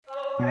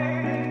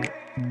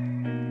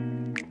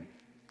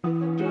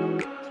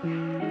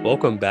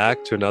Welcome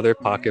back to another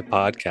Pocket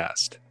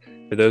Podcast.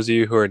 For those of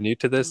you who are new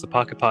to this, the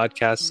Pocket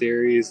Podcast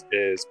series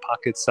is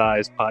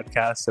pocket-sized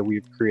podcasts that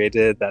we've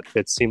created that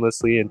fit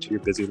seamlessly into your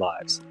busy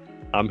lives.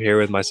 I'm here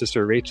with my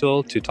sister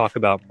Rachel to talk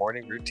about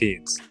morning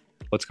routines.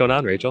 What's going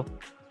on, Rachel?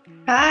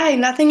 Hi,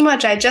 nothing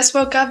much. I just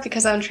woke up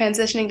because I'm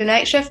transitioning to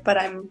night shift, but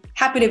I'm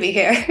happy to be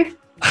here.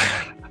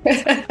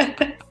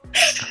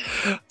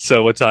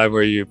 So what time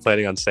were you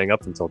planning on staying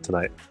up until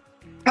tonight?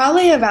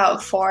 Probably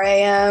about 4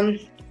 a.m.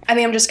 I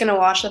think I'm just gonna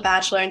watch The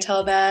Bachelor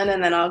until then,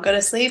 and then I'll go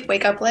to sleep,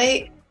 wake up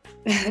late,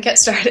 get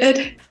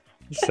started.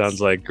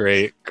 Sounds like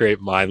great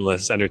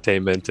mindless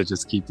entertainment to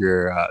just keep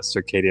your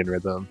circadian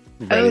rhythm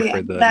Oh ready yeah,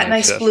 for the that night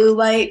nice shift. blue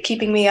light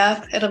keeping me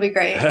up. It'll be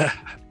great.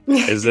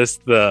 Is this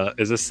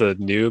the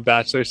new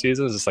Bachelor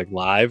season? Is this like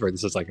live or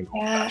this is like an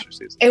old Yeah, Bachelor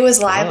season? it was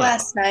live Oh,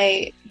 last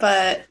night,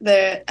 but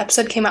the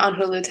episode came out on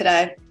Hulu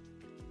today.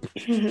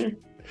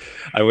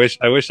 I wish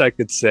I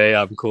could say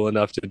I'm cool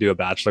enough to do a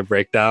Bachelor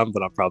breakdown,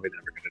 but I'm probably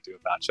never going to do a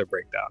Bachelor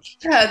breakdown.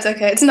 Yeah, it's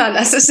okay. It's not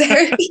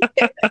necessary.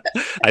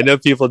 I know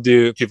people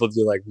do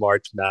like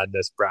March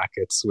Madness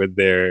brackets with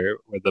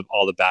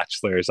all the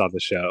Bachelors on the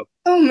show.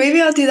 Oh,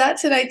 maybe I'll do that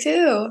tonight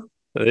too.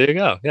 There you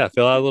go. Yeah,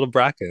 fill out a little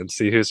bracket and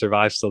see who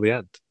survives till the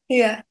end.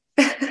 Yeah.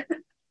 All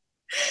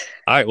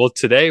right. Well,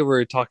 today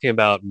we're talking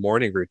about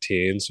morning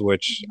routines,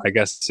 which I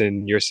guess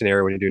in your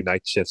scenario when you do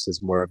night shifts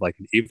is more of like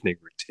an evening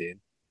routine.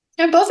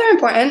 And both are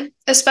important,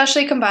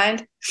 especially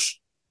combined.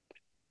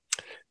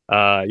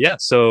 Yeah.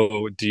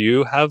 So, do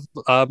you have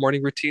a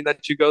morning routine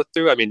that you go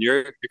through? I mean,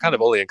 you're kind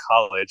of only in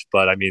college,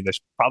 but I mean,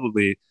 there's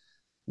probably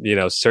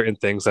certain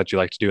things that you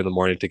like to do in the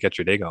morning to get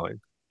your day going.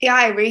 Yeah,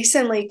 I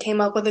recently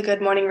came up with a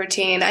good morning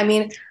routine. I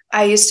mean,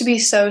 I used to be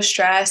so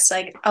stressed,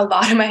 like a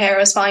lot of my hair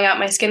was falling out,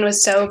 my skin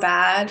was so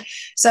bad.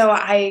 So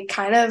I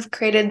kind of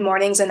created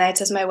mornings and nights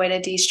as my way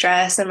to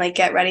de-stress and like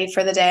get ready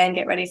for the day and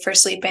get ready for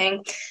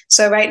sleeping.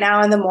 So right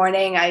now in the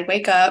morning, I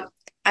wake up,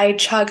 I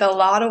chug a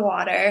lot of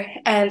water,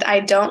 and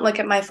I don't look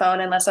at my phone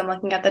unless I'm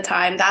looking at the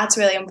time. That's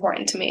really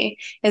important to me.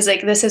 Is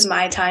like this is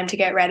my time to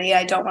get ready.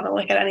 I don't want to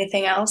look at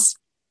anything else.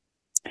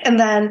 And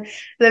then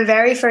the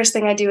very first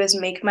thing I do is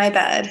make my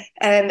bed.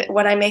 And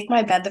when I make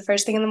my bed the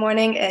first thing in the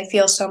morning, I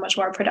feel so much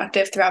more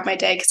productive throughout my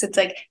day because it's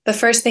like the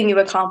first thing you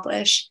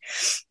accomplish.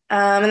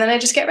 And then I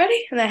just get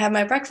ready and I have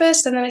my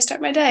breakfast and then I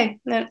start my day.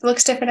 And it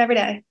looks different every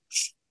day.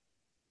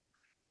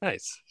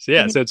 Nice. So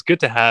yeah, Mhm. so it's good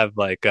to have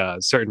like a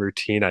certain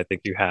routine. I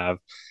think you have,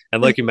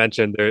 and like you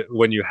mentioned,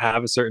 when you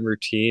have a certain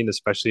routine,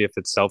 especially if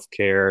it's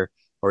self-care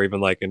or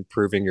even like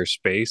improving your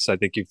space, I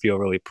think you feel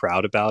really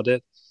proud about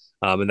it.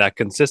 And that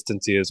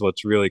consistency is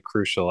what's really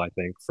crucial, I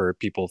think, for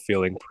people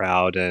feeling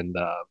proud and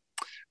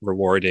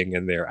rewarding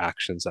in their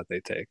actions that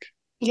they take.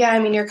 Yeah, I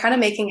mean, you're kind of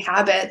making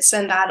habits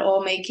and that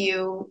will make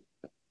you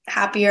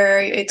happier.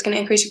 It's going to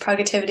increase your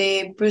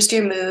productivity, boost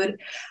your mood,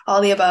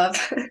 all the above.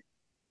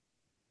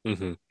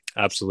 Hmm.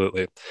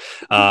 Absolutely.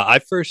 I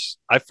first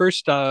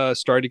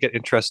started to get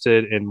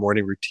interested in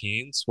morning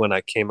routines when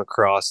I came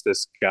across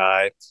this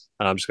guy.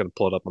 I'm just going to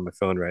pull it up on my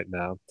phone right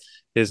now.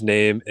 His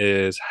name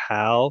is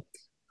Hal,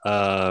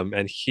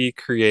 and he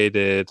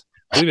created,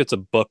 I believe it's a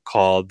book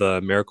called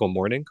The Miracle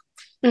Morning.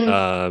 Mhm.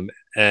 Um,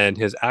 and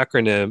his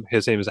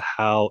name is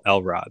Hal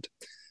Elrod.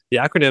 The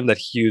acronym that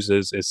he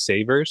uses is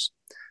SAVERS.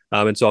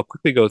 And so I'll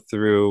quickly go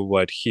through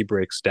what he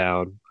breaks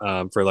down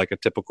for like a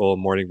typical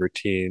morning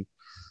routine.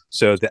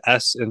 So the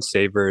S in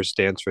SAVERS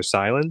stands for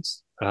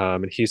silence.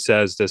 And he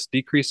says this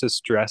decreases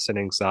stress and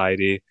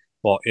anxiety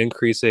while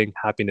increasing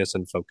happiness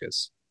and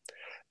focus.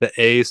 The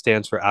A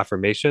stands for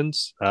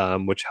affirmations,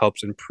 which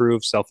helps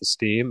improve self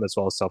esteem as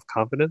well as self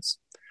confidence.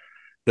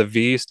 The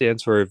V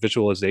stands for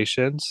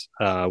visualizations,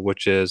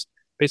 which is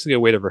basically a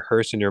way to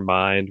rehearse in your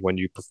mind when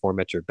you perform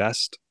at your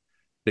best.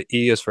 The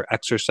E is for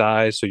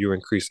exercise, so you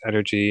increase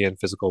energy and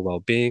physical well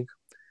being.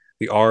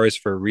 The R is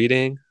for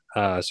reading,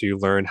 so you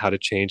learn how to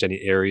change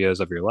any areas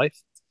of your life.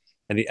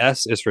 And the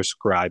S is for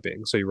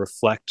scribing, so you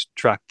reflect,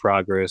 track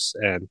progress,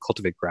 and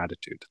cultivate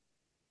gratitude.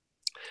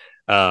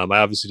 I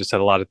obviously just had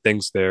a lot of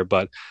things there,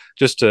 but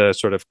just to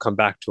sort of come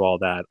back to all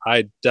that,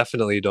 I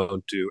definitely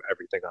don't do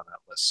everything on that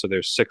list. So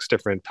there's six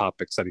different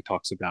topics that he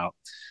talks about.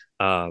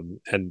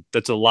 And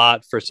that's a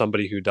lot for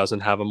somebody who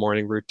doesn't have a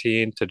morning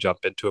routine to jump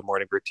into a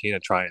morning routine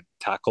and try and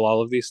tackle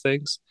all of these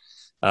things.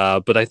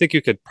 But I think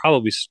you could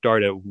probably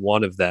start at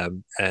one of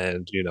them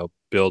and,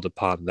 build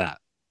upon that.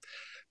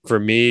 For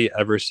me,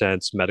 ever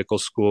since medical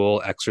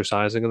school,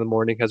 exercising in the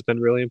morning has been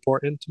really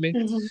important to me.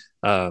 Mhm.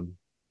 Um,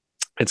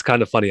 it's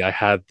kind of funny. I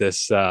had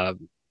this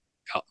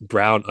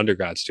brown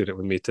undergrad student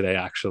with me today,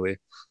 actually.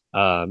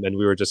 And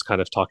we were just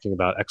kind of talking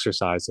about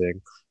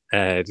exercising.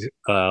 And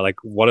like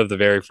one of the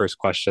very first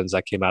questions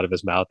that came out of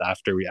his mouth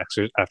after we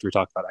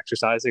talked about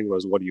exercising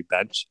was, "What do you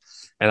bench?"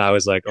 And I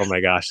was like, "Oh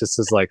my gosh, this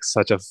is like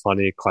such a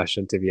funny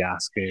question to be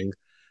asking."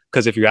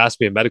 Because if you ask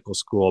me in medical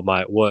school,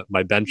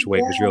 my bench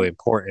weight was Yeah. really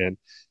important,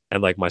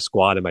 and like my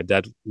squat and my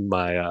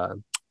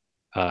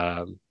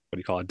what do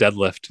you call it,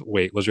 deadlift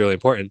weight was really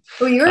important.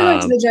 Well, you were going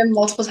to Um, the gym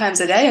multiple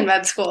times a day in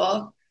med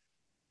school.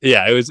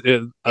 Yeah, I was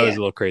Yeah. a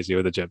little crazy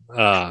with the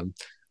gym.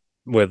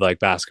 With like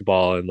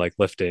basketball and like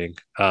lifting.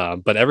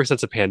 But ever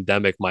since the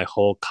pandemic, my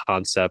whole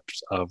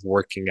concept of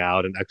working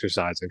out and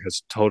exercising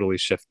has totally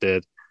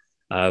shifted.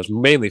 I was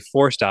mainly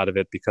forced out of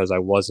it because I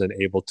wasn't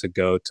able to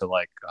go to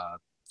like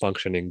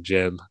functioning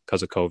gym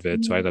because of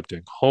COVID. So I Mhm. ended up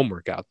doing home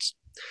workouts.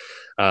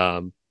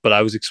 But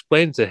I was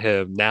explaining to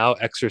him now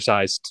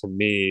exercise to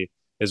me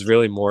is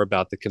really more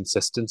about the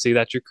consistency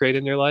that you create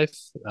in your life.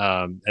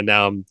 And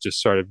now I'm just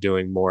sort of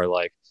doing more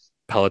like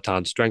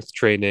Peloton strength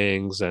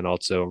trainings and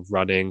also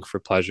running for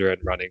pleasure and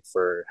running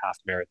for half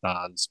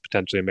marathons,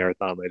 potentially a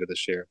marathon later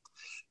this year.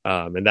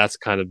 And that's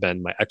kind of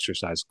been my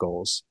exercise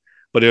goals.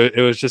 But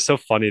it was just so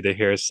funny to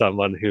hear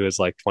someone who is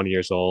like 20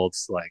 years old,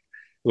 like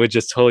with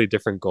just totally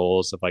different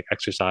goals of like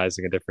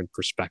exercising and different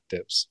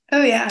perspectives.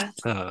 Oh yeah.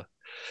 Uh,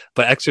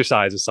 but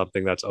exercise is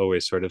something that's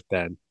always sort of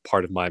been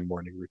part of my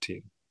morning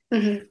routine.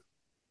 Hmm.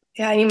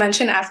 Yeah, you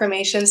mentioned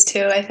affirmations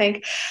too. I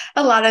think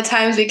a lot of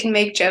times we can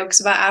make jokes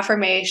about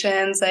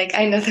affirmations. Like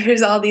I know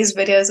there's all these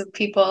videos of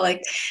people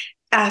like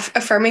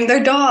affirming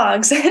their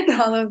dogs and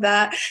all of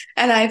that.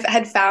 And I've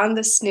had found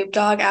the Snoop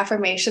Dogg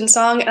affirmation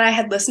song and I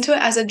had listened to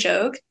it as a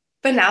joke.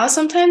 But now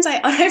sometimes I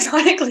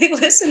unironically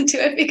listen to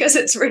it because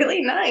it's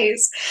really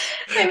nice.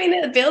 I mean,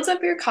 it builds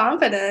up your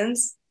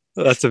confidence.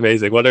 That's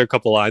amazing. What are a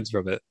couple lines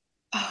from it?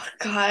 Oh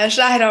gosh,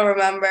 I don't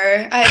remember.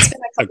 It's been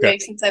a couple Okay.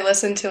 weeks since I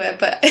listened to it,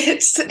 but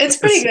it's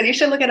pretty good. You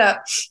should look it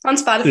up on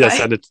Yeah,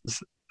 Spotify.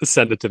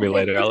 send it to me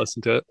later. I'll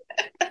listen to it.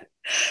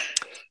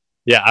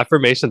 Yeah,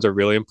 affirmations are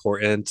really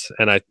important.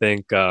 And I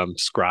think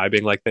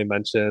scribing, like they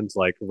mentioned,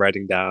 like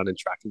writing down and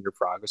tracking your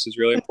progress is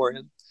really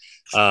important.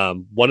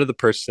 One of the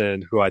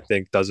person who I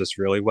think does this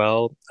really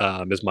well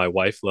is my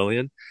wife,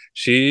 Lillian.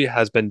 She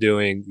has been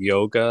doing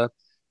yoga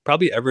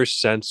probably ever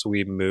since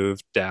we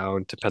moved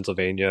down to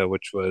Pennsylvania,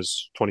 which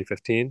was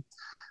 2015.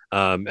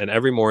 And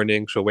every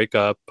morning she'll wake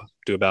up,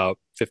 do about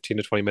 15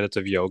 to 20 minutes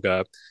of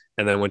yoga.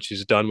 And then when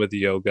she's done with the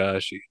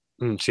yoga,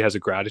 she has a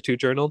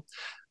gratitude journal,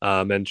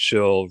 and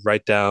she'll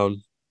write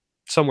down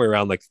somewhere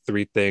around like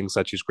three things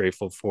that she's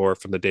grateful for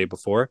from the day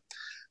before.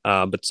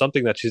 But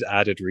something that she's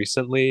added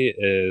recently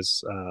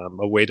is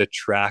a way to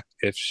track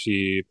if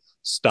she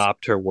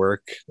stopped her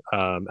work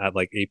at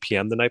like 8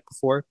 p.m. the night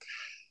before.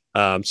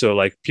 So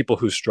like people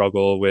who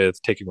struggle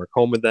with taking work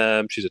home with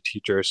them, she's a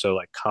teacher, so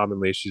like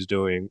commonly she's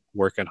doing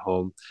work at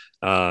home,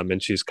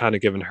 and she's kind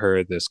of given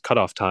her this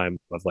cutoff time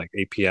of like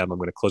 8 p.m. I'm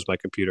going to close my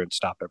computer and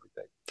stop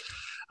everything.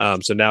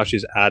 So now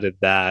she's added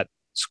that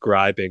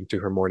scribing to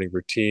her morning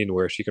routine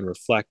where she can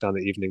reflect on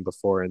the evening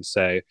before and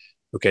say,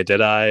 okay,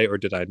 did I or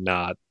did I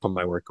not put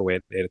my work away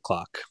at 8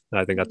 o'clock? And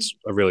I think that's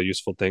a really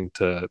useful thing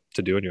to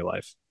do in your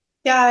life.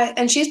 Yeah,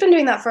 and she's been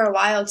doing that for a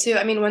while too.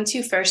 I mean, once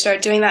you first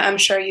start doing that, I'm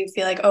sure you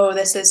feel like, oh,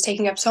 this is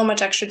taking up so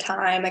much extra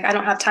time. Like, I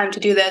don't have time to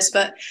do this.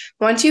 But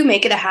once you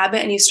make it a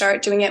habit and you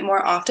start doing it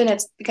more often,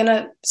 it's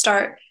gonna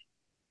start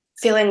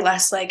feeling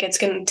less like it's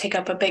gonna take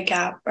up a big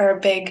gap or a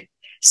big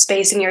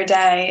space in your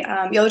day.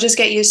 You'll just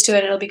get used to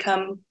it. It'll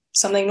become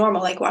something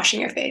normal, like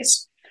washing your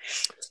face.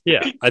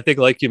 Yeah, I think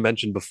like you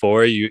mentioned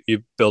before, you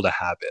build a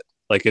habit.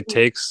 Like it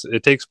takes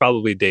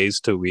probably days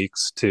to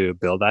weeks to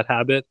build that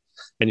habit,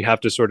 and you have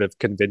to sort of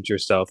convince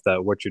yourself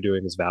that what you're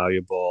doing is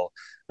valuable,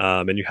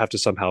 and you have to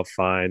somehow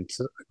find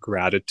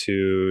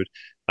gratitude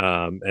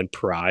and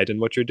pride in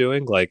what you're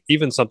doing. Like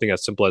even something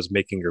as simple as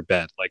making your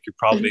bed. Like you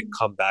probably Mhm.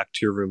 come back to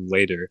your room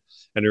later,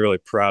 and you're really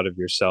proud of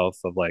yourself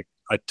of like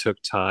I took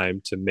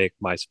time to make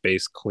my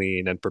space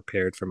clean and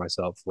prepared for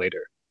myself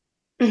later.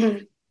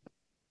 Mhm.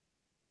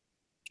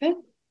 Okay.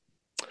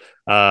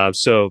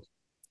 So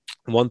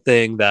one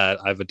thing that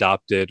I've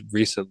adopted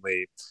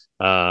recently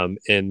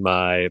in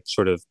my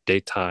sort of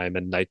daytime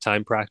and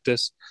nighttime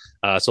practice.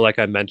 So, like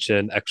I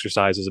mentioned,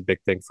 exercise is a big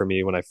thing for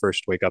me when I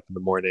first wake up in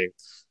the morning.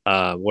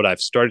 What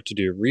I've started to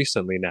do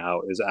recently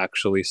now is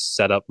actually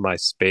set up my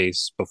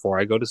space before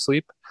I go to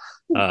sleep.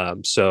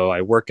 So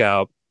I work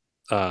out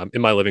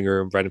in my living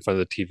room right in front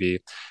of the TV.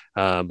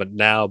 But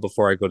now,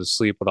 before I go to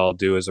sleep, what I'll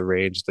do is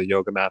arrange the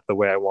yoga mat the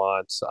way I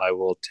want. I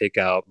will take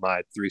out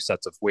my three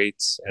sets of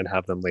weights and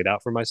have them laid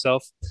out for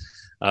myself.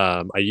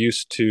 I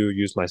used to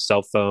use my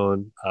cell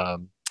phone,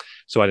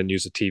 so I didn't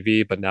use a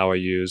TV, but now I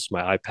use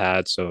my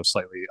iPad, so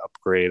slightly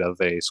upgrade of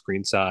a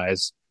screen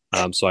size.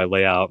 So I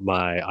lay out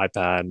my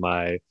iPad,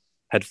 my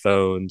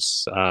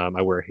headphones.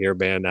 I wear a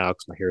hairband now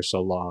because my hair is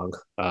so long.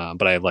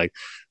 But I like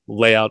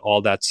lay out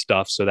all that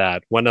stuff so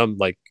that when I'm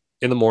like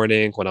in the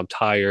morning, when I'm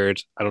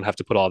tired, I don't have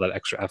to put all that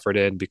extra effort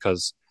in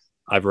because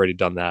I've already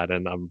done that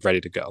and I'm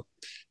ready to go.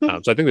 So I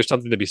think there's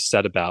something to be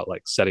said about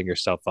like setting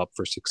yourself up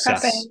for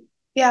success. Prepping.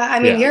 Yeah, I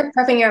mean, Yeah. you're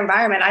prepping your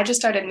environment. I just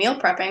started meal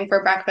prepping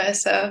for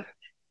breakfast, so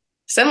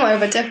similar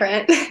but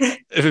different.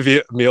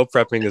 Meal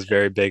prepping is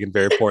very big and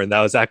very important.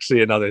 That was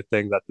actually another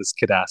thing that this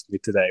kid asked me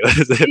today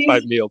was if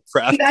I meal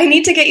prep. I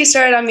need to get you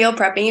started on meal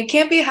prepping. You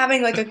can't be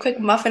having like a quick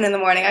muffin in the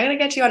morning. I gotta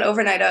get you on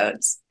overnight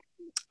oats.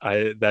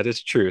 I that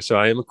is true. So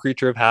I am a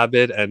creature of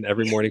habit, and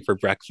every morning for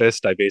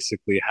breakfast, I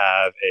basically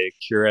have a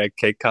Keurig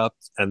K-cup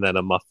and then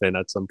a muffin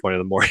at some point in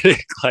the morning.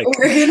 Like,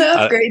 We're gonna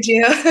uh, upgrade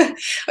you. I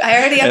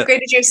already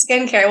upgraded your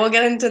skincare. We'll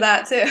get into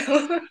that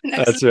too. Next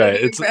is that's gonna right. be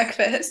your It's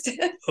breakfast.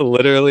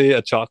 literally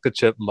a chocolate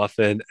chip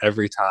muffin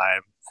every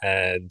time.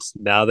 And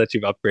now that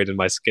you've upgraded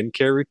my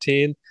skincare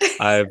routine,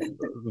 I've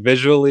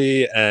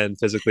visually and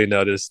physically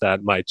noticed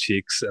that my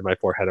cheeks and my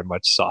forehead are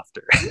much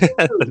softer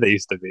than they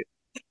used to be.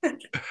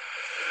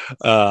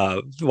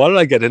 Why did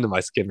I get into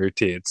my skin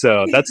routine?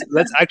 So that's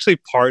actually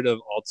part of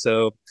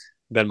also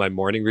been my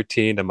morning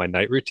routine and my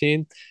night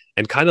routine.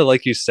 And kind of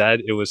like you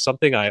said, it was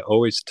something I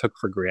always took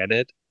for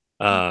granted.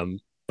 Um,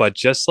 but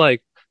just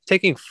like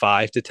taking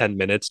 5 to 10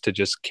 minutes to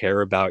just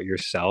care about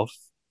yourself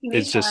Me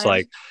is just time.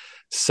 like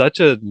such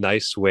a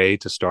nice way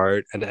to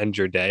start and end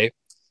your day.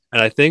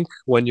 And I think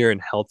when you're in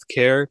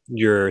healthcare,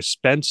 you're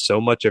spend so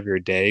much of your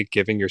day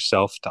giving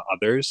yourself to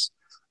others.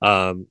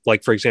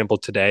 Like for example,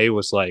 today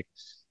was like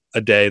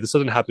a day. This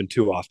doesn't happen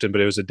too often,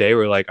 but it was a day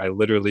where like I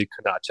literally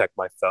could not check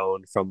my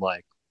phone from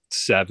like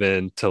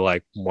 7 to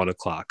like 1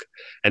 o'clock,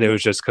 and it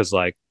was just because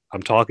like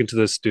I'm talking to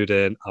this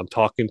student, I'm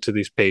talking to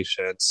these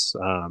patients.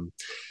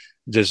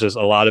 There's just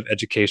a lot of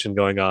education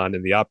going on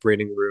in the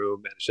operating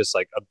room, and it's just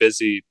like a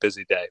busy,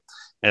 busy day.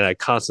 And I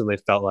constantly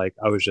felt like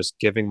I was just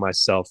giving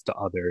myself to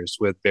others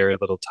with very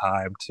little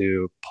time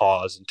to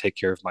pause and take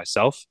care of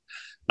myself.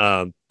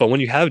 But when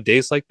you have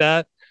days like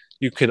that,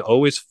 you can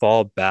always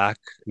fall back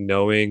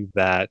knowing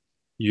that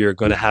you're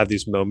going to have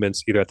these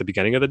moments either at the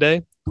beginning of the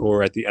day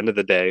or at the end of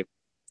the day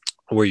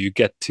where you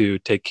get to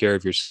take care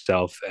of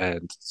yourself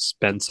and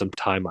spend some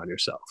time on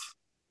yourself.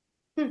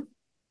 Hmm.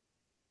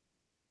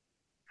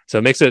 So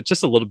it makes it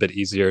just a little bit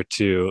easier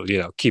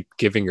to, keep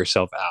giving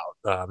yourself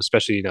out,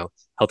 especially,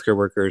 healthcare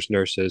workers,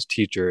 nurses,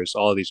 teachers,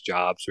 all of these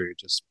jobs where you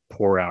just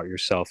pour out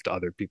yourself to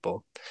other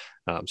people.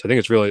 So I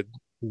think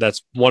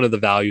that's one of the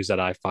values that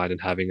I find in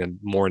having a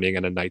morning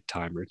and a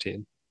nighttime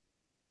routine.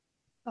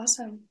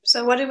 Awesome.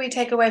 So, what did we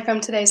take away from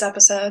today's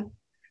episode?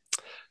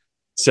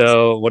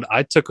 So what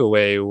I took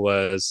away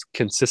was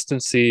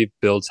consistency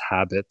builds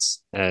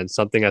habits, and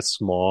something as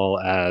small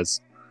as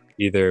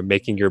either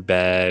making your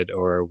bed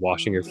or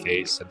washing your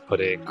face and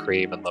putting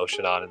cream and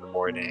lotion on in the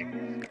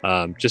morning,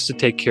 just to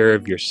take care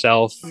of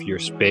yourself, your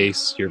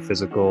space, your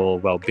physical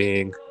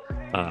well-being.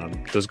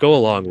 Those go a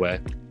long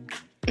way.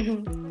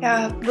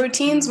 Yeah,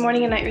 routines,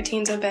 morning and night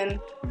routines have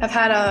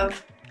had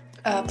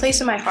a place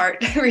in my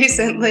heart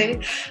recently,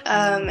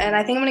 and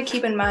I think I'm going to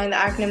keep in mind the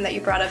acronym that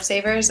you brought up,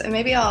 S.A.V.E.R.S, and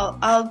maybe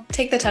I'll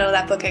take the title of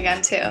that book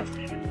again too.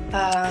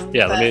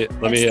 Yeah,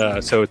 But let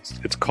me. So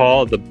it's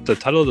called the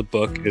title of the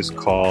book is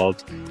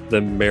called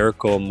The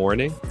Miracle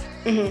Morning,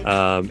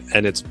 mhm.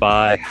 and it's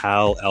by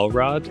Hal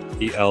Elrod,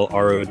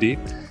 Elrod,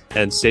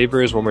 and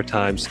S.A.V.E.R.S one more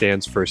time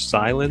stands for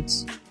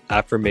silence,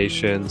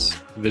 affirmations,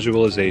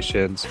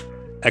 visualizations,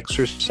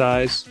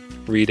 exercise,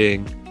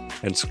 reading,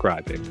 and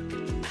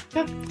scribing.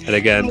 Yeah. And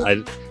again,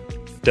 I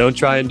don't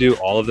try and do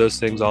all of those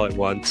things all at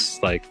once.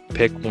 Like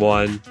pick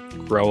one,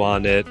 grow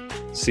on it,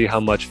 see how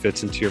much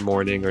fits into your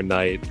morning or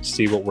night,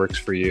 see what works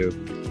for you.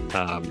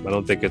 I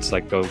don't think it's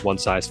like a one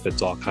size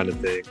fits all kind of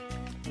thing.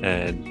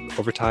 And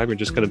over time, you're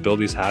just going to build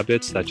these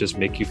habits that just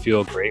make you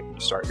feel great when you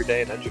start your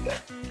day and end your day.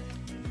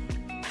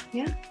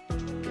 Yeah.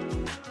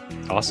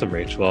 Awesome,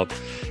 Rach. Well,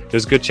 it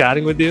was good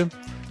chatting with you.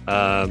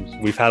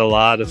 We've had a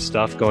lot of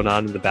stuff going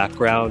on in the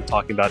background,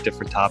 talking about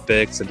different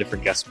topics and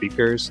different guest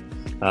speakers.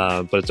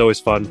 But it's always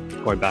fun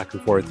going back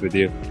and forth with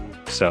you.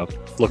 So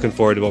looking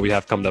forward to what we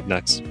have coming up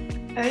next.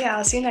 Oh yeah,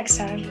 I'll see you next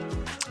time.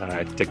 All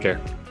right, take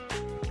care.